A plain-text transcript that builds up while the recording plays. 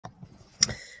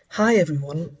Hi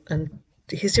everyone, and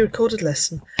here's your recorded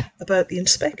lesson about the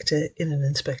inspector in an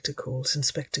Inspector Goole's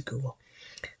Inspector Goole.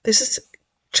 This is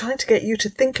trying to get you to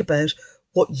think about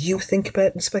what you think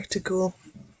about Inspector Goole,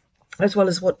 as well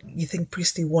as what you think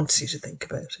Priestley wants you to think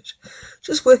about it.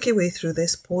 Just work your way through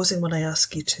this, pausing when I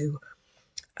ask you to,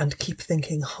 and keep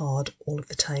thinking hard all of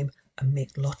the time, and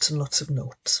make lots and lots of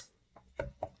notes.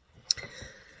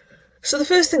 So the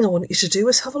first thing I want you to do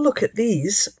is have a look at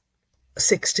these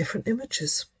 6 different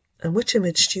images. And which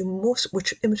image for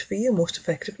you most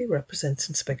effectively represents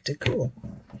Inspector Goole?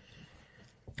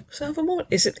 So have a moment.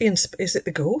 Is it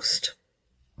the ghost?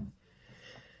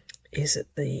 Is it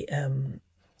the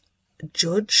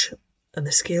judge and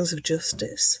the scales of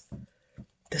justice?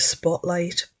 The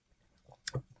spotlight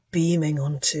beaming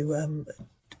onto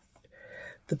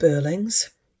the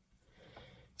Burlings?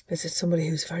 Is it somebody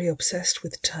who's very obsessed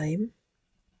with time?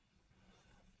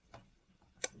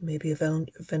 Maybe a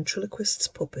ventriloquist's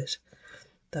puppet.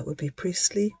 That would be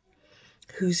Priestley,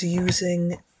 who's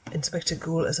using Inspector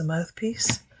Goole as a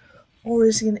mouthpiece. Or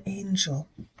is he an angel?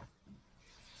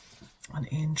 An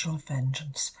angel of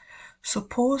vengeance. So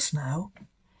pause now,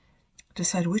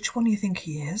 decide which one you think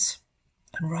he is,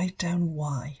 and write down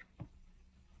why.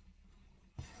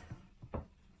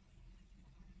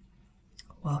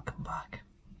 Welcome back.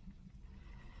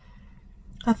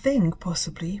 I think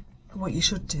possibly what you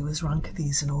should do is rank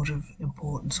these in order of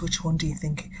importance. Which one do you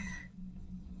think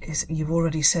is? You've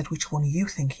already said which one you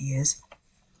think he is.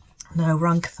 Now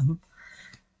rank them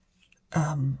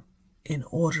in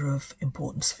order of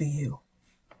importance for you.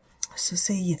 So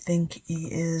say you think he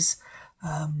is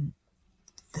the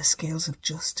scales of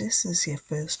justice is your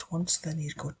first one, so then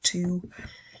you'd go 2,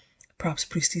 perhaps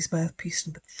Priestley's mouthpiece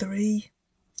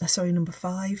number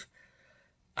 5,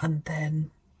 and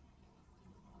then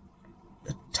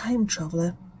the time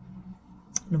traveller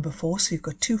number 4, so you've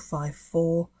got 2, 5,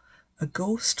 4, a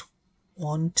ghost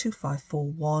 1, 2, 5, 4,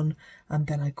 1, and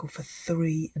then I go for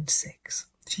 3 and 6.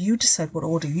 So you decide what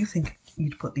order you think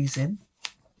you'd put these in,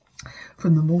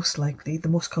 from the most likely, the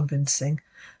most convincing,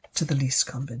 to the least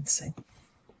convincing.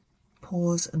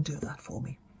 Pause and do that for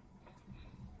me.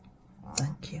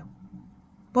 Thank you.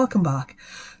 Welcome back.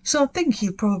 So I think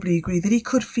you'll probably agree that he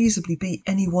could feasibly be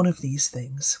any one of these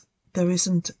things. There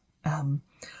isn't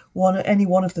any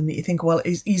one of them that you think, well,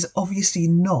 he's obviously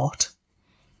not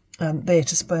there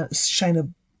to shine a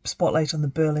spotlight on the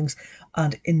Burlings,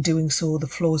 and in doing so, the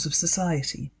flaws of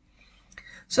society.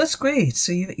 So that's great.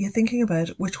 So you're thinking about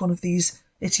which one of these,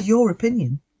 it's your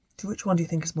opinion. So which one do you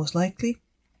think is most likely?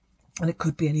 And it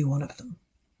could be any one of them.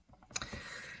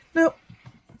 Now,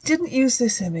 didn't use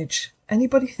this image.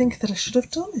 Anybody think that I should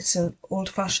have done? It's an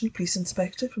old-fashioned police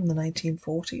inspector from the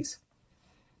 1940s.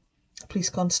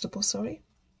 Police constable, sorry.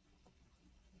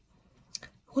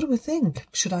 What do we think?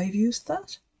 Should I have used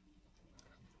that?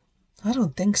 I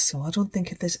don't think so. I don't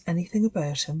think if there's anything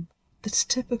about him that's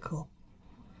typical.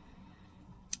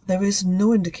 There is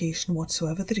no indication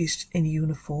whatsoever that he's in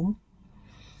uniform.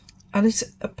 And it's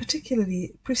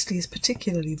Priestley is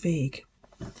particularly vague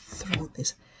throughout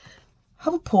this.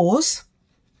 Have a pause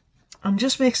and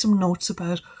just make some notes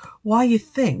about why you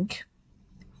think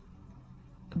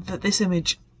that this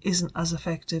image isn't as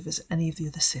effective as any of the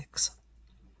other 6.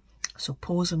 So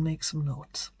pause and make some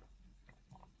notes.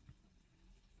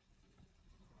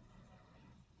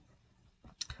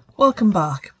 Welcome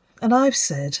back. And I've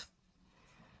said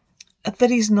that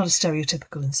he's not a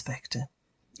stereotypical inspector.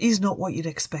 He's not what you'd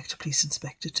expect a police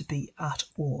inspector to be at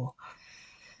all.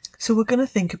 So we're going to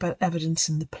think about evidence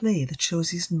in the play that shows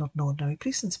he's not an ordinary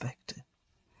police inspector.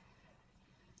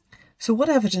 So what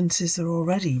evidence is there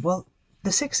already? Well,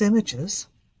 the 6 images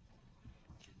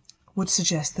would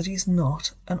suggest that he's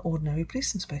not an ordinary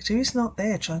police inspector. He's not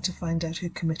there trying to find out who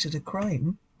committed a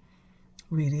crime,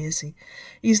 really, is he?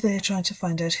 He's there trying to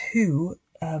find out who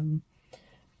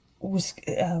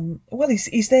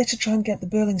he's there to try and get the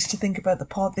Burlings to think about the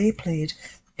part they played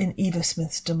in Eva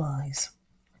Smith's demise.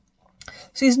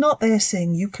 So he's not there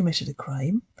saying you committed a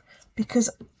crime, because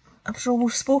after all,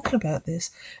 we've spoken about this,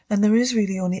 and there is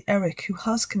really only Eric who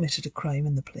has committed a crime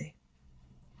in the play.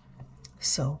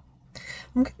 So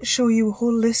I'm going to show you a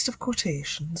whole list of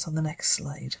quotations on the next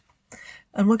slide,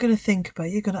 and we're going to think about,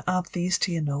 you're going to add these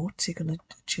to your notes, you're going to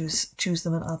choose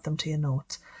them and add them to your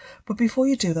notes. But before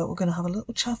you do that, we're going to have a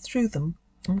little chat through them.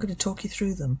 I'm going to talk you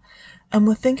through them, and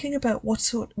we're thinking about what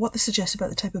they suggest about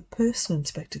the type of person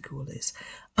Inspector Goole is,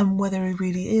 and whether he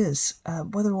really is,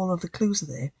 whether all of the clues are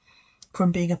there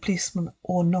from being a policeman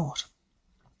or not.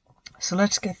 So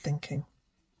let's get thinking.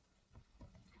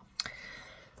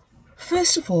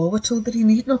 First of all, we're told that he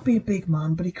need not be a big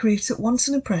man, but he creates at once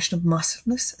an impression of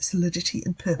massiveness, solidity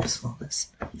and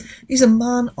purposefulness. He's a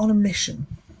man on a mission.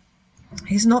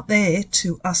 He's not there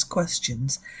to ask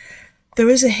questions. There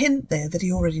is a hint there that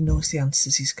he already knows the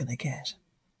answers he's going to get.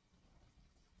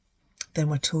 Then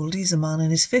we're told he's a man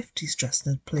in his 50s, dressed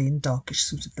in a plain, darkish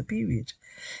suit of the period.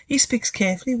 He speaks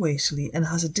carefully, weightily, and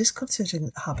has a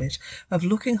disconcerting habit of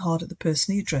looking hard at the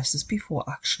person he addresses before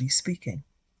actually speaking.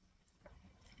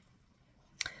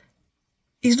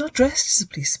 He's not dressed as a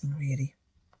policeman, really.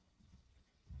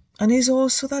 And he's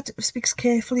also that speaks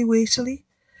carefully, weightily.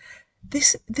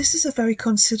 This is a very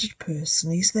considered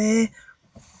person. He's there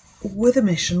with a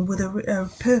mission, with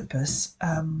a purpose,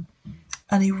 and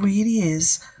he really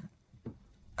is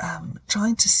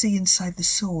trying to see inside the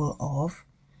soul of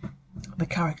the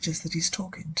characters that he's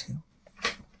talking to.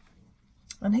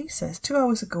 And he says, 2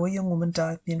 hours ago, a young woman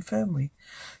died in the infirmary.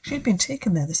 She had been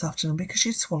taken there this afternoon because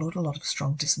she'd swallowed a lot of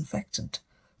strong disinfectant.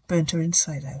 Burnt her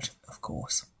inside out, of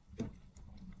course.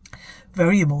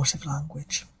 Very emotive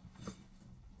language.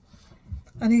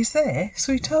 And he's there,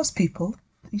 so he tells people,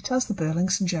 he tells the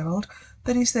Burlings and Gerald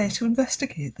that he's there to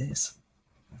investigate this.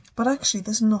 But actually,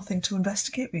 there's nothing to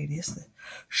investigate, really, is there?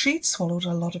 She'd swallowed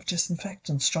a lot of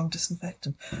disinfectant, strong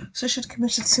disinfectant, so she'd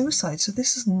committed suicide, so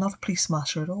this is not a police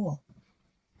matter at all.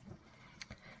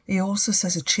 He also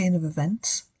says a chain of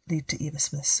events lead to Eva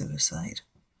Smith's suicide.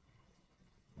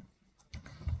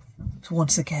 So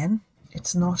once again,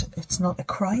 it's not a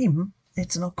crime.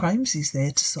 It's not crimes he's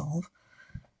there to solve.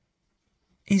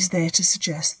 He's there to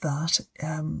suggest that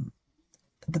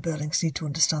the Burlings need to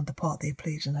understand the part they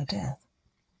played in her death.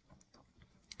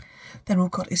 Then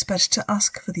we've got, it's better to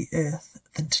ask for the earth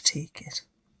than to take it.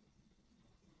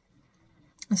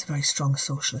 It's a very strong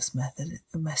socialist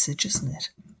message, isn't it?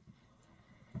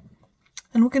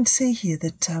 And we can see here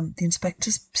that the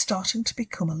inspector's starting to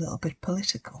become a little bit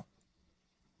political.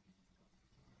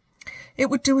 It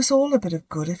would do us all a bit of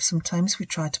good if sometimes we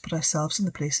tried to put ourselves in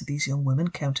the place of these young women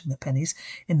counting the pennies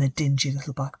in their dingy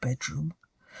little back bedroom.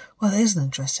 Well, there's an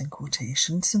interesting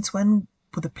quotation. Since when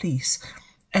were the police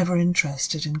ever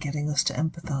interested in getting us to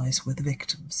empathise with the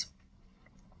victims?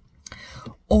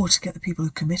 Or to get the people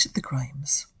who committed the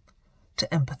crimes to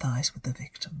empathise with the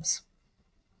victims?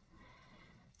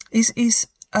 He's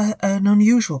an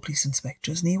unusual police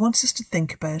inspector, and he wants us to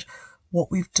think about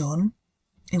what we've done.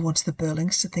 He wants the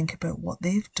Burlings to think about what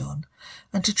they've done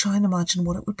and to try and imagine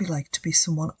what it would be like to be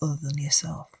someone other than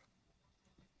yourself.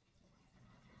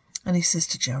 And he says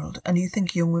to Gerald, and you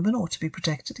think young women ought to be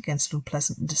protected against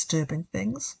unpleasant and disturbing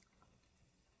things?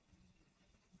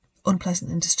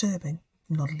 Unpleasant and disturbing,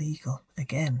 not illegal,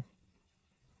 again.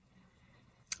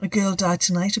 A girl died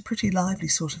tonight, a pretty lively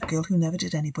sort of girl who never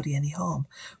did anybody any harm,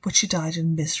 but she died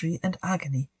in misery and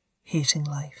agony, hating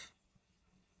life.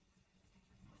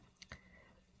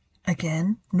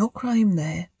 Again, no crime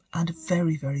there, and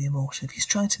very, very emotive. He's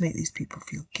trying to make these people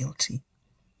feel guilty.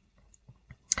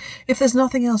 If there's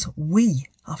nothing else, we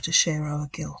have to share our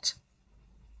guilt.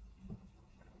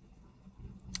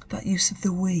 That use of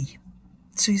the we.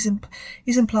 So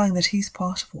he's implying that he's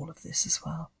part of all of this as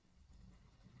well.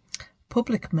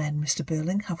 Public men, Mr.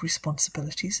 Burling, have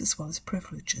responsibilities as well as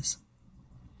privileges.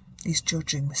 He's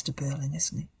judging Mr. Burling,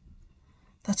 isn't he?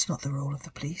 That's not the role of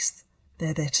the police.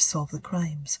 They're there to solve the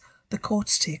crimes. The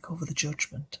courts take over the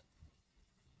judgment.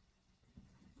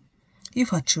 You've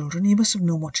had children, you must have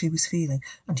known what she was feeling,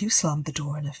 and you slammed the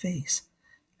door in her face.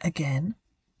 Again,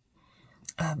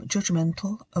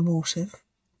 judgmental, emotive,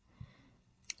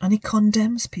 and he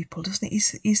condemns people, doesn't he?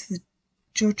 He's the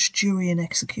judge, jury and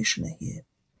executioner here.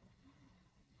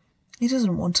 He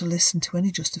doesn't want to listen to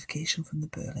any justification from the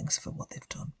Burlings for what they've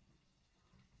done.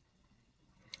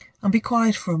 And be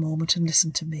quiet for a moment and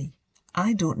listen to me.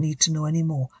 I don't need to know any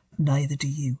more, neither do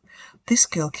you. This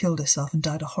girl killed herself and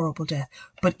died a horrible death,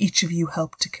 but each of you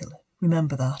helped to kill her.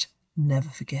 Remember that. Never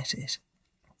forget it.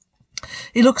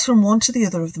 He looks from one to the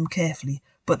other of them carefully,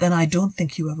 but then I don't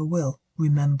think you ever will.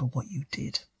 Remember what you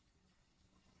did.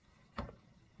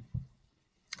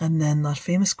 And then that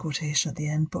famous quotation at the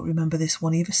end, but remember this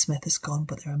one, Eva Smith is gone,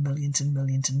 but there are millions and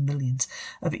millions and millions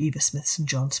of Eva Smiths and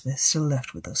John Smiths still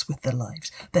left with us, with their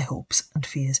lives, their hopes and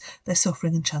fears, their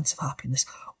suffering and chance of happiness,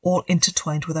 all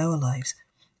intertwined with our lives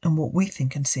and what we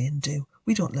think and say and do.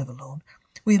 We don't live alone.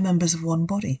 We are members of one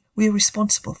body. We are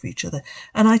responsible for each other.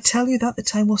 And I tell you that the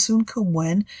time will soon come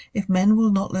when, if men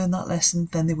will not learn that lesson,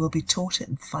 then they will be taught it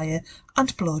in fire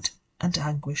and blood and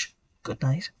anguish. Good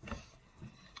night.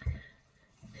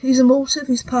 He's emotive,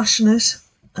 he's passionate,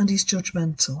 and he's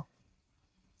judgmental.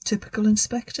 Typical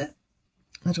inspector?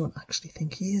 I don't actually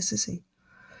think he is he?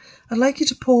 I'd like you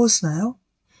to pause now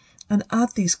and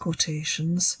add these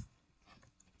quotations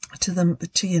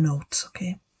to your notes,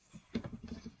 okay?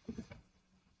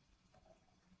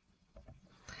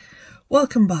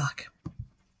 Welcome back.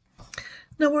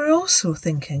 Now we're also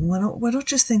thinking, we're not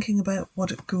just thinking about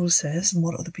what Goole says and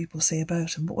what other people say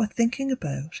about him, but we're thinking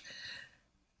about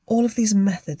all of these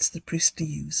methods that Priestley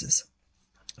uses.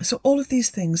 So all of these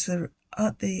things that are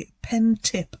at the pen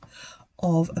tip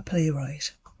of a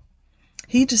playwright.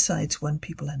 He decides when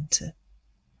people enter.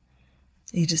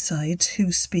 He decides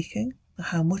who's speaking,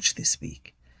 how much they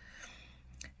speak,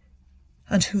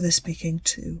 and who they're speaking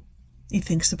to. He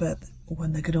thinks about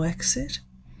when they're going to exit,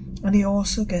 and he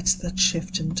also gets that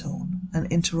shift in tone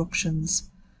and interruptions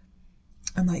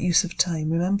and that use of time.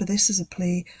 Remember, this is a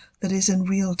play that is in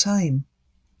real time.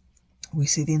 We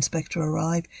see the inspector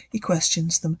arrive, he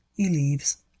questions them, he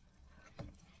leaves,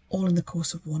 all in the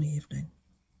course of one evening.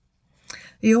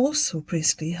 He also,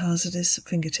 Priestley, has at his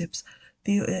fingertips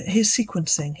his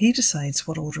sequencing. He decides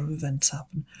what order of events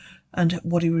happen and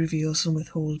what he reveals and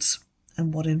withholds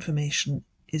and what information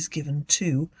is given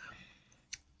to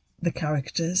the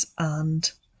characters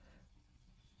and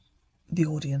the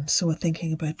audience. So we're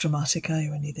thinking about dramatic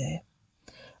irony there.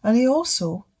 And he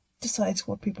also decides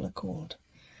what people are called.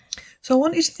 So I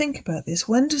want you to think about this.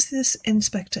 When does this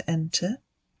inspector enter?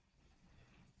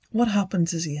 What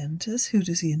happens as he enters? Who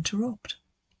does he interrupt?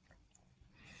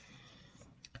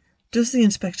 Does the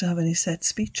inspector have any set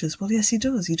speeches? Well, yes, he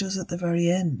does. He does at the very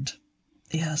end.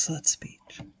 He has that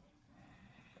speech.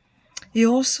 He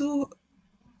also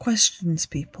questions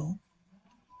people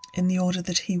in the order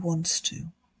that he wants to.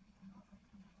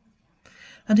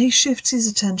 And he shifts his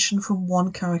attention from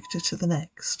one character to the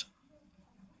next.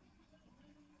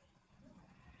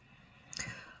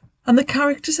 And the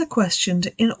characters are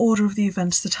questioned in order of the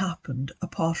events that happened,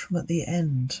 apart from at the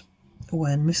end,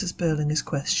 when Mrs. Burling is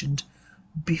questioned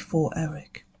before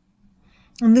Eric.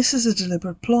 And this is a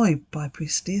deliberate ploy by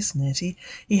Priestley, isn't it?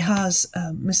 He has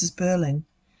Mrs. Burling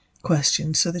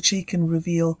questioned so that she can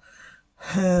reveal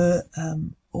her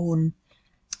own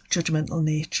judgmental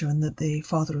nature and that the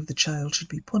father of the child should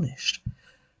be punished.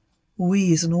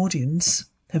 We as an audience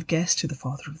have guessed who the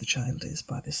father of the child is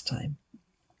by this time.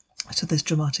 So there's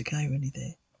dramatic irony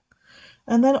there.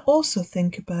 And then also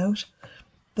think about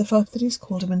the fact that he's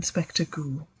called him Inspector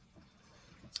Goole.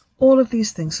 All of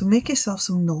these things. So make yourself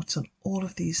some notes on all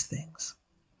of these things.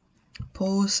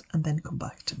 Pause and then come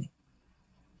back to me.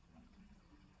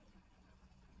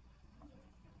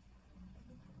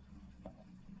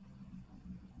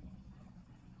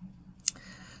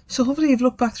 So hopefully you've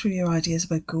looked back through your ideas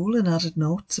about Goole and added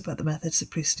notes about the methods that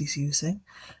Priestley's using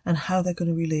and how they're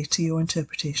going to relate to your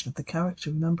interpretation of the character.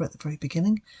 Remember at the very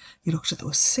beginning, you looked at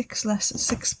those six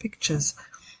pictures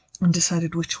and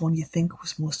decided which one you think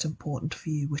was most important for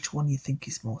you, which one you think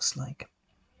is most like.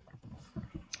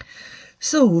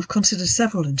 So we've considered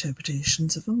several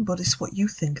interpretations of them, but it's what you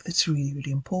think that's really,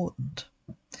 really important.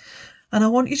 And I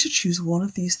want you to choose one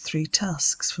of these 3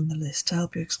 tasks from the list to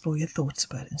help you explore your thoughts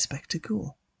about Inspector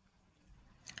Goole.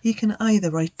 You can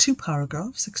either write 2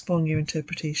 paragraphs exploring your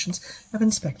interpretations of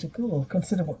Inspector Goole,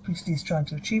 consider what Priestley is trying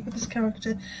to achieve with this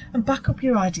character, and back up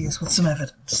your ideas with some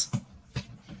evidence.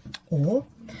 Or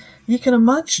you can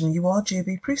imagine you are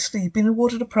J.B. Priestley. You've been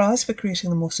awarded a prize for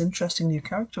creating the most interesting new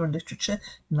character in literature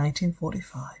in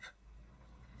 1945.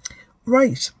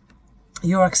 Write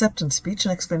your acceptance speech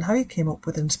and explain how you came up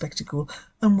with Inspector Goole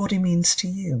and what he means to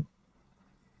you.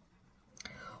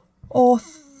 Or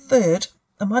third,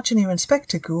 imagine you're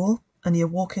Inspector Goole and you're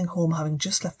walking home having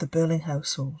just left the Burling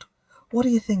household. What are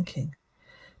you thinking?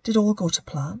 Did all go to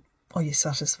plan? Are you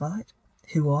satisfied?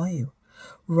 Who are you?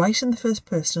 Write in the first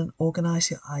person and organise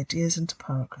your ideas into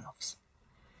paragraphs.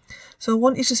 So I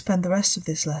want you to spend the rest of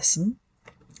this lesson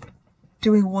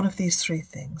doing one of these 3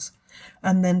 things,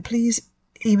 and then please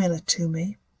email it to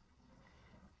me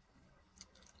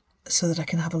so that I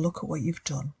can have a look at what you've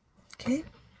done. Okay?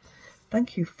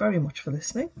 Thank you very much for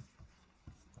listening,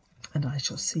 and I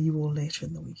shall see you all later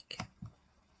in the week.